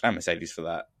too much, and Mercedes for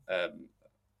that.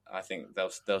 I think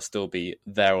they'll still be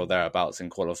there or thereabouts in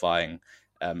qualifying.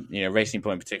 Racing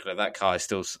Point in particular, that car is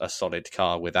still a solid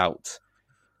car without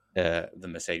the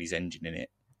Mercedes engine in it,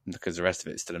 because the rest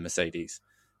of it's still a Mercedes.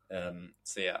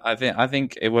 I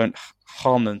think it won't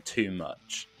harm them too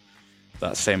much.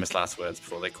 That's famous last words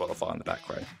before they qualify on the back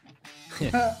row.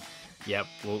 Yep,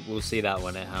 we'll see that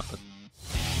when it happens.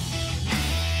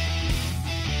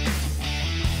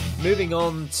 Moving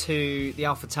on to the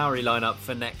AlphaTauri lineup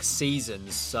for next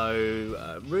season.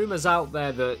 So, rumours out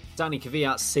there that Danny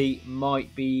Kvyat's seat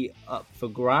might be up for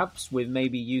grabs, with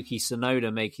maybe Yuki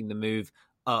Tsunoda making the move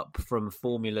up from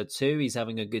Formula 2. He's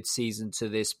having a good season to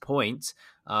this point.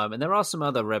 And there are some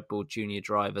other Red Bull Junior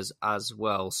drivers as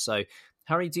well. So,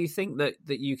 Harry, do you think that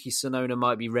Yuki Tsunoda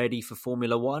might be ready for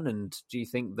Formula 1? And do you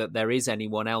think that there is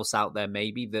anyone else out there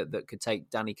maybe that could take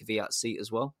Danny Kvyat's seat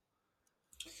as well?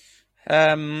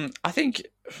 I think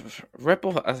Red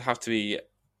Bull have to be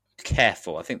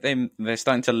careful. I think they're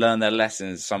starting to learn their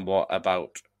lessons somewhat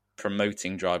about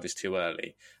promoting drivers too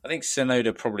early. I think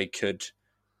Tsunoda probably could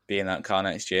be in that car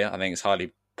next year. I think it's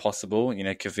highly possible. You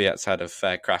know, Kvyat's had a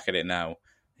fair crack at it now.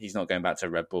 He's not going back to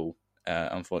Red Bull,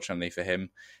 unfortunately for him.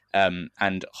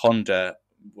 And Honda,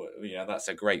 you know, that's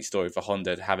a great story for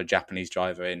Honda to have a Japanese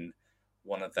driver in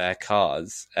one of their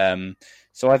cars.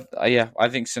 So I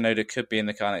think Tsunoda could be in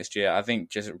the car next year. I think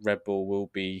just Red Bull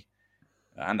will be,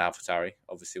 and AlphaTauri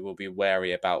obviously will be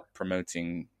wary about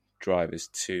promoting drivers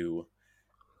too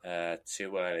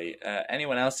early.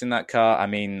 Anyone else in that car? I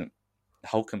mean,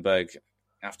 Hülkenberg,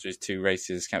 after his 2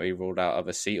 races, can't be ruled out of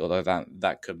a seat, although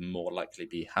that could more likely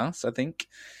be Haas, I think.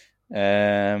 Who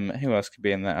else could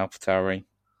be in that AlphaTauri?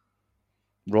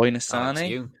 Roy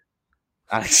Nissany?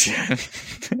 Alex Young.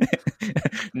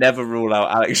 Never rule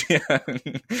out Alex Young.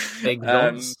 Big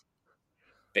Zonts.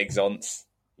 Big Zonts.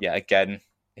 Yeah, again,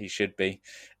 he should be.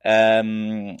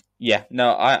 I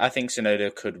think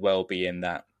Tsunoda could well be in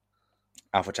that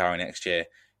AlphaTauri next year.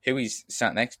 Who he's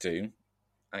sat next to,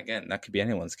 again, that could be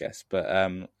anyone's guess. But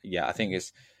I think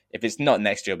if it's not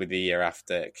next year, it'll be the year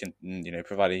after.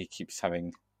 Provided he keeps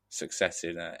having success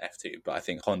in F2. But I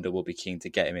think Honda will be keen to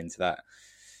get him into that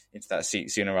seat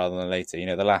sooner rather than later. You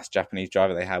know, the last Japanese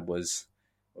driver they had was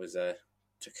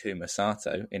Takuma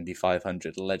Sato, Indy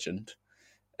 500 legend.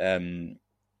 I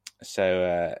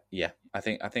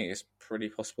think it's pretty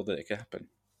possible that it could happen.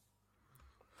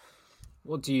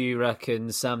 What do you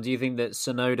reckon, Sam? Do you think that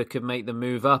Tsunoda could make the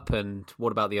move up? And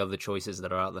what about the other choices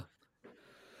that are out there?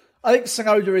 I think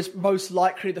Tsunoda is most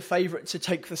likely the favourite to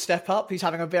take the step up. He's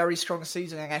having a very strong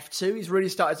season in F2. He's really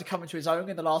started to come into his own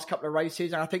in the last couple of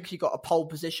races, and I think he got a pole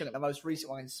position at the most recent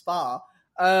one in Spa.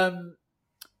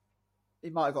 He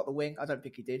might have got the wing. I don't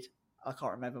think he did. I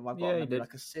can't remember. My bottom did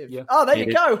like a sieve. Yeah. Oh, there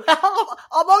you go.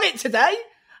 I'm on it today.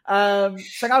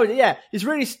 Tsunoda, he's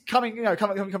really coming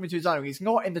to his own. He's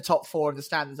not in the top 4 of the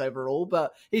standings overall,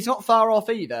 but he's not far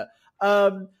off either.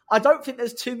 I don't think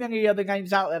there's too many other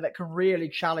games out there that can really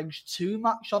challenge too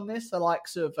much on this. The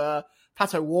likes of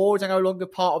Pato Ward are no longer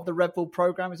part of the Red Bull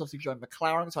program. He's obviously joined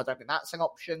McLaren, so I don't think that's an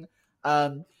option.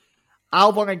 Albon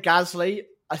and Gasly,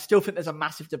 I still think there's a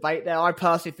massive debate there. I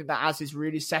personally think that Az is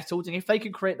really settled, and if they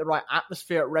can create the right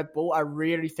atmosphere at Red Bull, I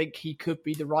really think he could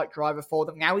be the right driver for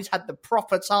them. Now he's had the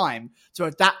proper time to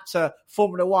adapt to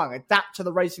Formula One, adapt to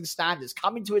the racing standards,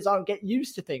 come into his own, get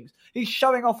used to things. He's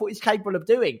showing off what he's capable of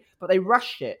doing, but they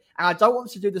rushed it, and I don't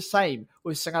want to do the same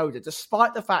with Tsunoda,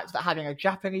 despite the fact that having a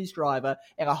Japanese driver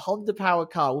in a Honda-powered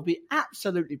car will be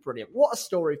absolutely brilliant. What a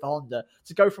story for Honda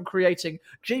to go from creating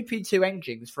GP2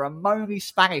 engines for a moany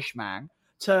Spanish man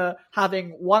to having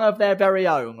one of their very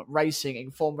own racing in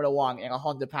Formula One in a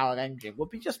Honda-powered engine would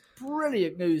be just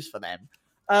brilliant news for them.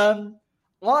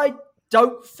 I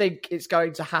don't think it's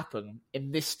going to happen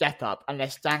in this step up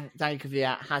unless Danny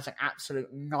Kvyat has an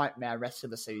absolute nightmare rest of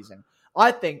the season.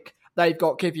 I think they've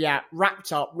got Kvyat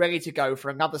wrapped up, ready to go for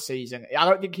another season. I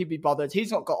don't think he'd be bothered.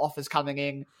 He's not got offers coming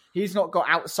in. He's not got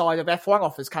outside of F1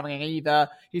 offers coming in either.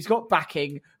 He's got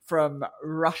backing from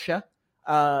Russia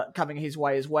coming his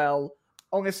way as well.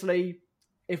 Honestly,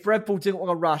 if Red Bull didn't want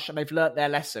to rush and they've learnt their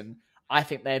lesson, I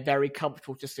think they're very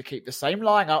comfortable just to keep the same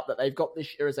lineup that they've got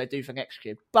this year as they do for next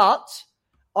year. But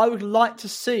I would like to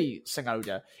see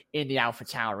Tsunoda in the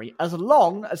AlphaTauri as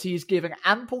long as he is given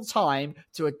ample time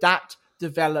to adapt,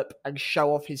 develop, and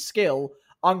show off his skill,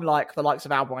 unlike the likes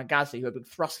of Albon and Gasly, who have been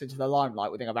thrust into the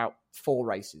limelight within about 4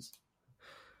 races.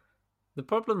 The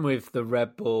problem with the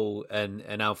Red Bull and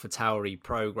AlphaTauri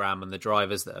program and the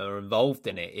drivers that are involved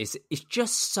in it is it's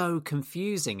just so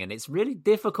confusing, and it's really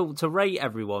difficult to rate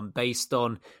everyone based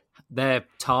on their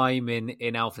time in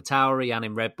AlphaTauri and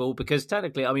in Red Bull, because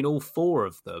technically, I mean, all 4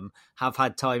 of them have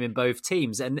had time in both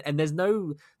teams, and there's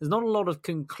not a lot of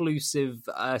conclusive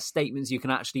statements you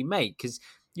can actually make, because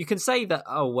you can say that,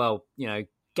 oh well, you know,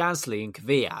 Gasly and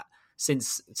Kvyat,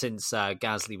 since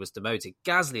Gasly was demoted,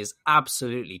 Gasly has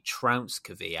absolutely trounced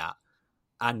Kvyat,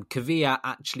 and Kvyat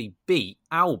actually beat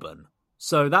Albon.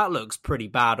 So that looks pretty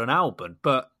bad on Albon,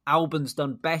 but Albon's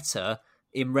done better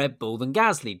in Red Bull than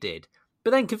Gasly did.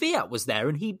 But then Kvyat was there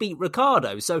and he beat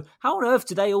Ricciardo. So how on earth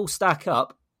do they all stack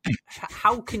up?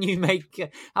 How can you make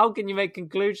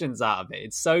conclusions out of it?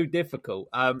 It's so difficult.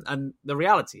 And the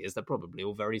reality is they're probably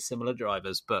all very similar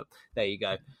drivers, but there you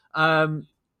go.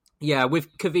 Yeah,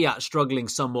 with Kvyat struggling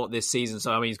somewhat this season,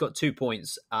 so I mean, he's got 2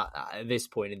 points at this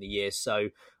point in the year. So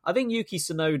I think Yuki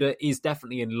Tsunoda is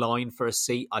definitely in line for a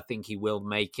seat. I think he will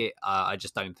make it. I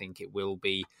just don't think it will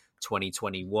be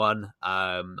 2021.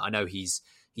 I know he's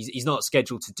he's not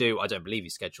scheduled to do, I don't believe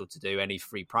he's scheduled to do any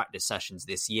free practice sessions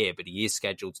this year, but he is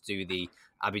scheduled to do the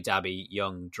Abu Dhabi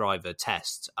Young Driver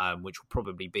Test, which will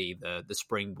probably be the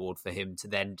springboard for him to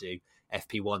then do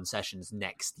FP1 sessions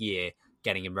next year,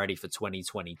 getting him ready for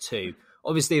 2022.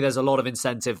 Obviously, there's a lot of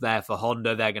incentive there for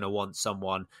Honda. They're going to want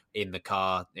someone in the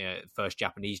car, first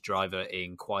Japanese driver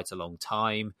in quite a long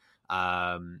time.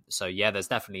 So yeah, there's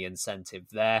definitely incentive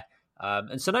there.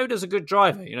 And Tsunoda's a good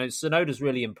driver. Tsunoda's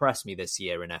really impressed me this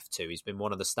year in F2. He's been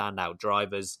one of the standout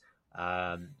drivers.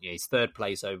 He's third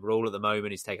place overall at the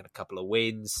moment. He's taken a couple of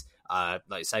wins.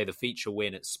 Like say the feature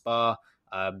win at Spa.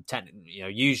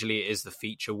 Usually it is the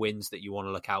feature wins that you want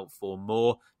to look out for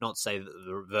more. Not to say that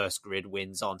the reverse grid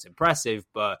wins aren't impressive,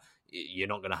 but you're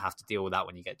not going to have to deal with that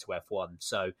when you get to F1.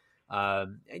 So,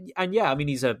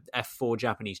 he's a F4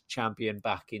 Japanese champion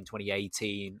back in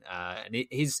 2018, and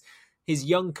his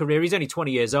young career. He's only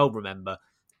 20 years old. Remember,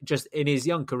 just in his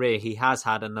young career, he has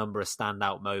had a number of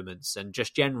standout moments, and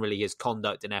just generally his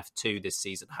conduct in F2 this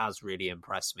season has really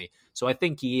impressed me. So I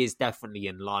think he is definitely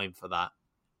in line for that.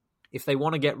 If they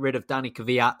want to get rid of Danny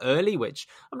Kvyat early, which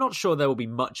I'm not sure there will be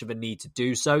much of a need to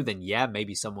do so, then yeah,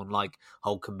 maybe someone like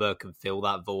Hulkenberg can fill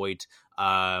that void.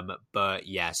 But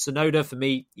yeah, Tsunoda, for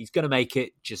me, he's going to make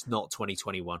it, just not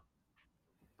 2021.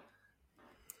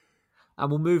 And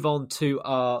we'll move on to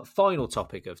our final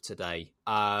topic of today.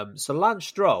 So Lance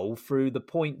Stroll, through the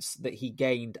points that he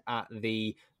gained at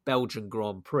the Belgian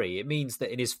Grand Prix, it means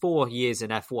that in his 4 years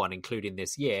in F1, including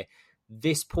this year,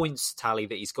 this points tally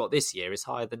that he's got this year is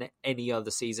higher than any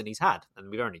other season he's had. And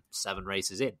we're only 7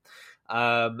 races in.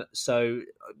 So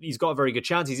he's got a very good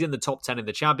chance. He's in the top 10 in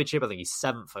the championship. I think he's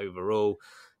 7th overall.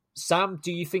 Sam,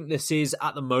 do you think this is,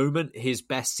 at the moment, his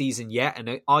best season yet?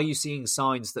 And are you seeing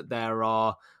signs that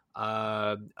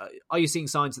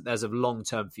there's a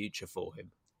long-term future for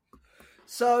him?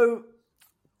 So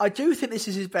I do think this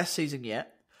is his best season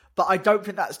yet. But I don't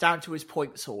think that's down to his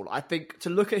points haul. I think to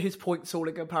look at his points haul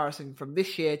in comparison from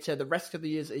this year to the rest of the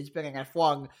years that he's been in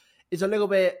F1 is a little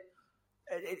bit...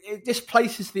 It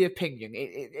displaces the opinion.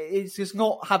 It does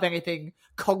not have anything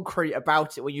concrete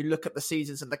about it when you look at the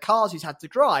seasons and the cars he's had to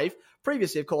drive.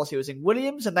 Previously, of course, he was in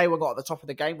Williams and they were not at the top of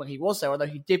the game when he was there, although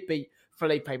he did beat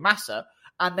Felipe Massa.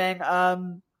 And then,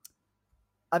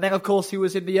 of course, he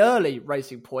was in the early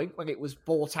Racing Point when it was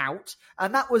bought out.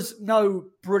 And that was no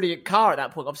brilliant car at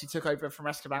that point. Obviously, took over from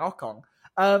Esteban Ocon.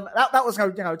 That was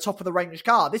no top of the range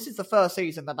car. This is the first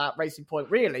season that Racing Point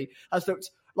really has looked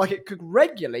like it could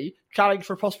regularly challenge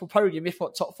for a possible podium, if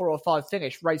not top 4 or 5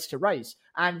 finish, race to race.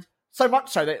 And so much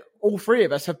so that all 3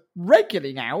 of us have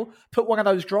regularly now put one of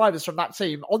those drivers from that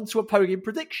team onto a podium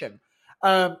prediction.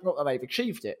 Not that they've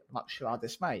achieved it, much to our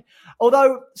dismay.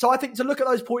 So I think to look at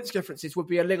those points differences would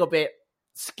be a little bit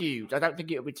skewed. I don't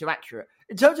think it would be too accurate.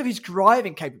 In terms of his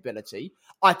driving capability,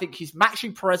 I think he's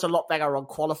matching Perez a lot better on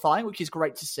qualifying, which is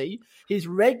great to see. He's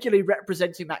regularly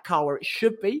representing that car where it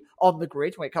should be on the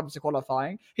grid when it comes to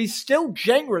qualifying. He's still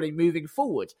generally moving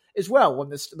forward as well when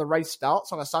the race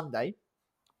starts on a Sunday.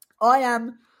 I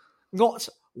am not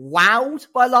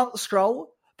wowed by Lance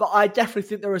Stroll, but I definitely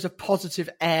think there is a positive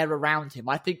air around him.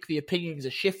 I think the opinions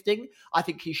are shifting. I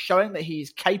think he's showing that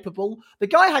he's capable. The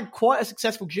guy had quite a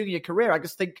successful junior career. I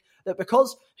just think that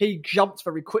because he jumped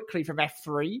very quickly from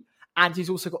F3, and he's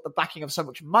also got the backing of so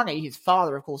much money, his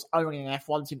father, of course, owning an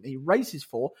F1 team that he races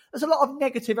for, there's a lot of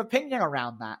negative opinion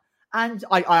around that. And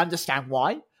I understand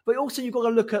why. But also you've got to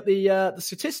look at the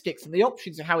statistics and the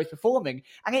options of how he's performing,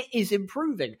 and it is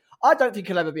improving. I don't think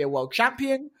he'll ever be a world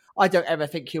champion. I don't ever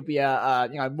think he'll be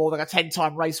more than a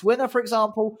 10-time race winner, for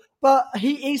example. But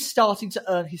he is starting to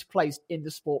earn his place in the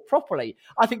sport properly.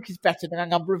 I think he's better than a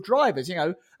number of drivers.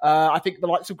 I think the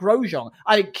likes of Grosjean,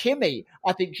 I think Kimi,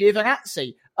 I think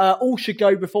Giovinazzi, all should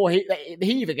go before he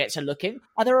even gets a look in.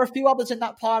 And there are a few others in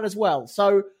that pile as well.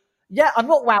 So, yeah, I'm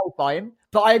not wowed by him,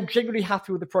 but I am genuinely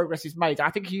happy with the progress he's made. I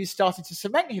think he's started to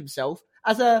cement himself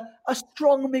as a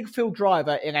strong midfield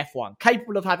driver in F1,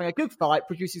 capable of having a good fight,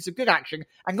 producing some good action,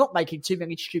 and not making too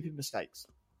many stupid mistakes.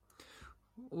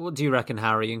 What do you reckon,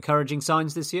 Harry? Encouraging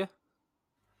signs this year?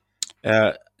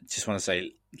 Just want to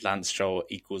say Lance Stroll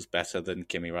equals better than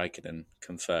Kimi Räikkönen,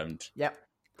 confirmed. Yep.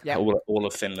 All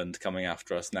of Finland coming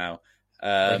after us now.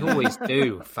 They always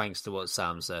do, thanks to what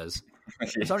Sam says.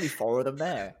 There's only 4 of them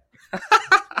there.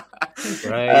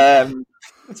 Right.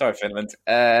 Sorry, Finland.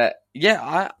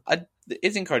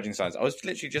 It's encouraging signs. I was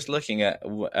literally just looking at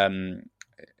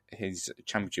his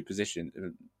championship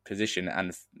position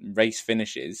and race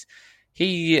finishes.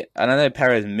 And I know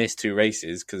Perez missed 2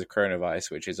 races because of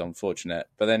coronavirus, which is unfortunate.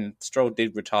 But then Stroll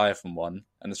did retire from one,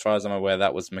 and as far as I'm aware,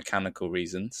 that was mechanical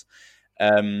reasons.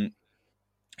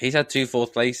 he's had 2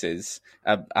 4th places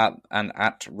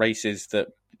at races that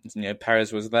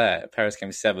Perez was there. Perez came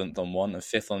 7th on one and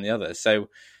 5th on the other. So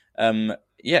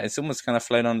it's almost kind of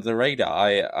flown under the radar.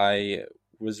 I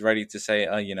was ready to say,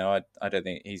 I don't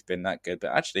think he's been that good,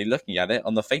 but actually looking at it,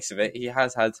 on the face of it, he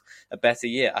has had a better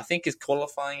year. I think his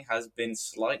qualifying has been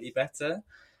slightly better.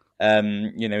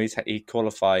 He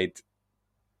qualified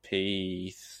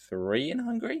P3 in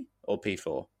Hungary or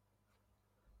P4.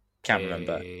 Can't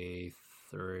remember.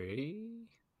 P3.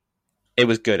 It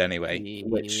was good anyway.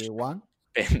 P1?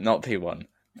 Not P1.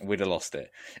 We'd have lost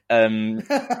it. So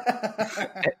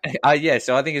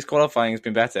I think his qualifying has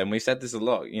been better, and we've said this a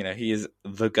lot. He is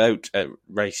the GOAT at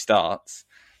race starts.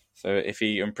 So if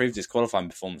he improved his qualifying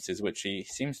performances, which he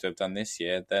seems to have done this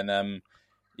year, then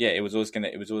it was always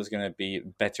gonna be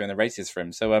better in the races for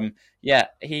him. So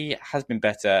he has been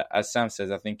better. As Sam says,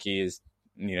 I think he is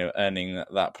earning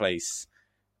that place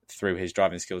through his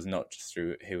driving skills, not just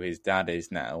through who his dad is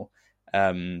now.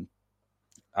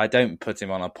 I don't put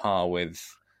him on a par with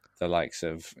the likes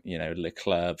of,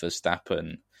 Leclerc,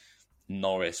 Verstappen,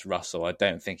 Norris, Russell. I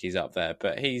don't think he's up there,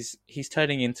 but he's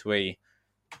turning into a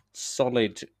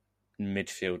solid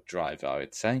midfield driver, I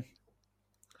would say,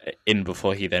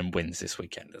 before he then wins this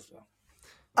weekend as well.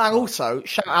 And also,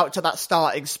 shout out to that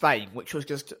start in Spain, which was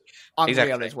just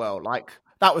unreal as well. Like,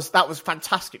 that was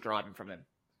fantastic driving from him.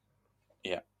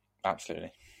 Yeah,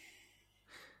 absolutely.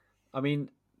 I mean,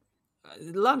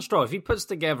 Lance Stroll, if he puts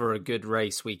together a good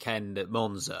race weekend at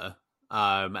Monza,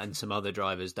 and some other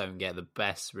drivers don't get the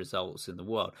best results in the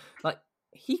world, like,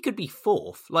 he could be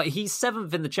 4th. Like, he's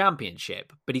 7th in the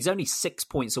championship, but he's only 6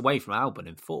 points away from Albon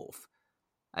in 4th.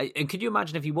 And could you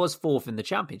imagine if he was 4th in the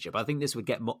championship? I think this would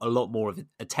get a lot more of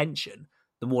attention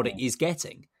than what it is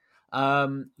getting.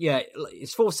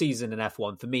 His 4th season in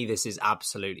F1, for me, this is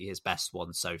absolutely his best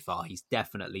one so far. He's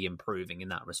definitely improving in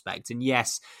that respect. And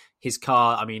yes, his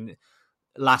car, I mean,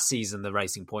 last season, the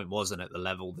Racing Point wasn't at the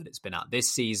level that it's been at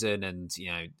this season. And,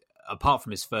 apart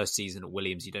from his first season at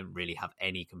Williams, you don't really have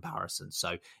any comparison.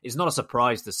 So it's not a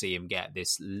surprise to see him get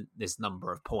this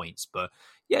number of points. But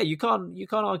yeah, you can't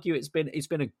argue it's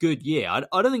been a good year. I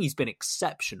don't think he's been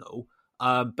exceptional,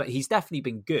 but he's definitely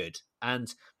been good.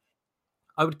 And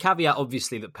I would caveat,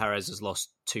 obviously, that Perez has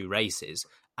lost 2 races.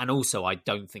 And also, I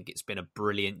don't think it's been a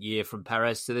brilliant year from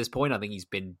Perez to this point. I think he's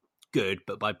been good,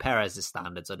 but by Perez's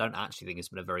standards, I don't actually think it's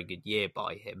been a very good year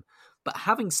by him. But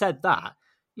having said that,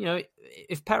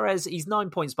 if Perez, he's 9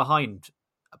 points behind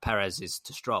Perez is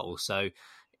to Stroll. So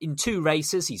in 2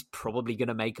 races, he's probably going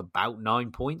to make about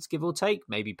 9 points, give or take.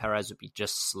 Maybe Perez would be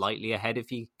just slightly ahead if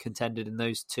he contended in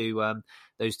those two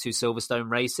Silverstone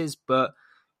races. But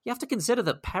you have to consider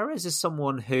that Perez is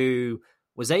someone who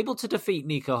was able to defeat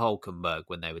Nico Hülkenberg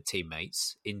when they were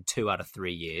teammates in 2 out of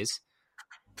 3 years.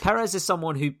 Perez is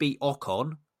someone who beat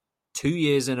Ocon 2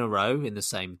 years in a row in the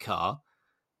same car.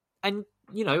 And,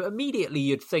 immediately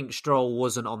you'd think Stroll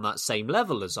wasn't on that same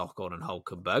level as Ocon and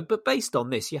Hülkenberg. But based on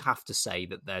this, you have to say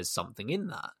that there's something in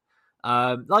that.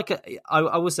 I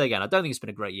will say again, I don't think it's been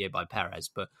a great year by Perez,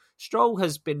 but Stroll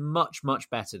has been much, much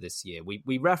better this year.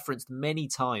 We referenced many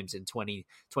times in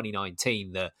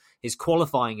 2019 that his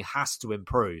qualifying has to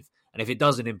improve. And if it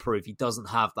doesn't improve, he doesn't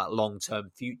have that long-term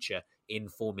future in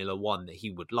Formula One that he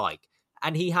would like.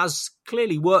 And he has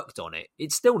clearly worked on it.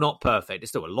 It's still not perfect.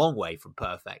 It's still a long way from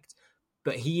perfect.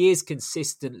 But he is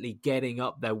consistently getting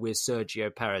up there with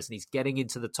Sergio Perez, and he's getting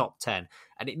into the top 10.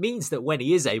 And it means that when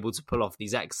he is able to pull off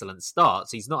these excellent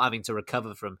starts, he's not having to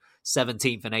recover from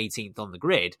 17th and 18th on the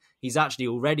grid. He's actually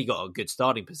already got a good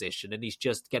starting position, and he's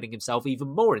just getting himself even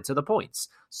more into the points.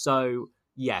 So,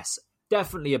 yes,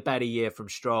 definitely a better year from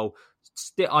Stroll.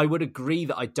 Still, I would agree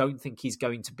that I don't think he's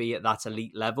going to be at that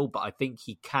elite level, but I think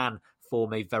he can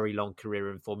form a very long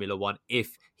career in Formula One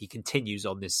if he continues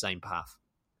on this same path.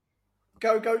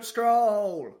 Go, Goat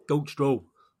Stroll! Goat Stroll.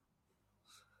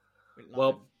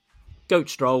 Well,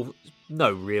 Goat Stroll,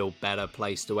 no real better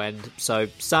place to end. So,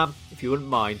 Sam, if you wouldn't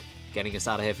mind getting us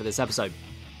out of here for this episode.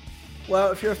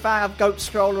 Well, if you're a fan of Goat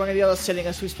Stroll or any of the other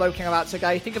silliness we've spoken about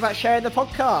today, think about sharing the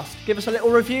podcast. Give us a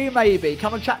little review, maybe.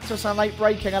 Come and chat to us on Late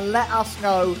Breaking and let us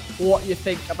know what you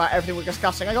think about everything we're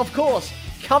discussing. And, of course,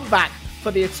 come back for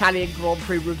the Italian Grand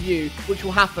Prix review, which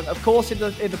will happen, of course, in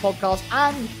the podcast,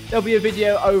 and there'll be a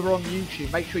video over on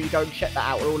YouTube. Make sure you go and check that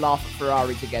out. We'll all laugh at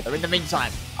Ferrari together. In the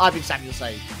meantime, I've been Samuel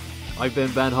Sage. I've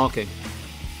been Ben Hocking.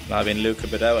 And I've been Luca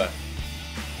Badoa.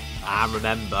 And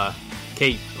remember,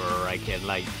 keep breaking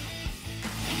late.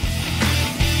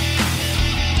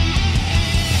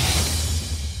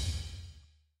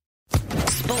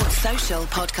 Sports Social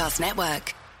Podcast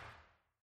Network.